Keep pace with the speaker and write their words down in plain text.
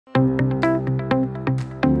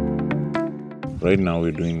Right now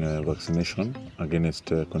we're doing a vaccination against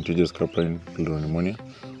contagious caprine pneumonia,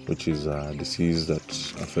 which is a disease that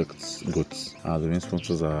affects goats. The main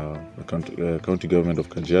sponsors are the county government of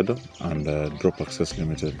Kajiado and Drop Access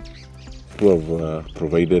Limited, who have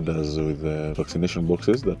provided us with vaccination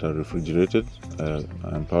boxes that are refrigerated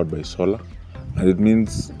and powered by solar. And it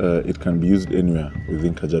means it can be used anywhere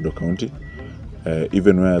within Kajiado County,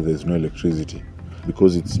 even where there's no electricity.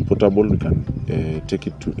 Because it's portable, we can take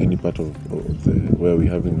it to any part of where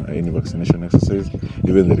we're having any vaccination exercise,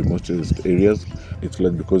 even the remotest areas. It's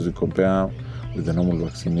like, because we compare with the normal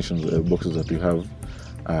vaccination boxes that we have,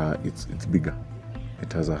 it's bigger.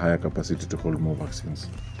 It has a higher capacity to hold more vaccines.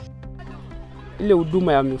 Ile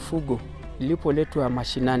huduma ya mifugo ilipoletwa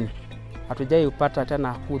mashinani, hatujai upata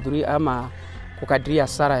tena kuhudhuria ama kukadiria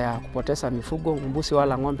hasara ya kupoteza mifugo, mbuzi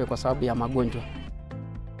wala ng'ombe kwa sababu ya magonjwa.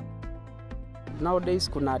 Nowadays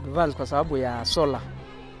kuna advance kwa sababu ya solar.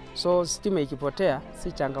 So stima ikipotea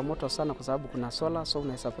si changamoto sana kwa sababu kuna solar, so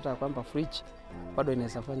unaweza pata kwamba fridge bado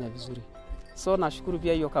inaweza fanya vizuri. So nashukuru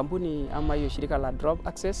pia hiyo kampuni ama hiyo shirika la Drop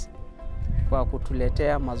Access kwa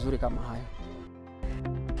kutuletea mazuri kama hayo.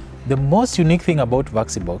 The most unique thing about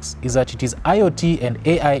VaxiBox is that it is IoT and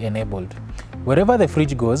AI enabled. Wherever the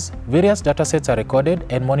fridge goes, various datasets are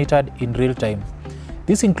recorded and monitored in real time.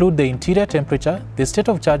 These include the interior temperature, the state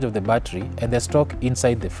of charge of the battery, and the stock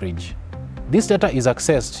inside the fridge. This data is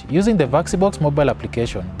accessed using the VaxiBox mobile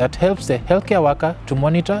application that helps the healthcare worker to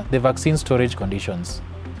monitor the vaccine storage conditions.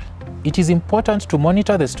 It is important to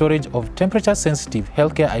monitor the storage of temperature-sensitive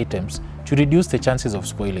healthcare items to reduce the chances of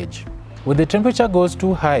spoilage. When the temperature goes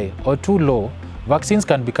too high or too low, vaccines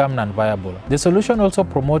can become non-viable. The solution also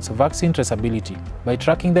promotes vaccine traceability by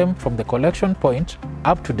tracking them from the collection point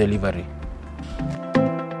up to delivery.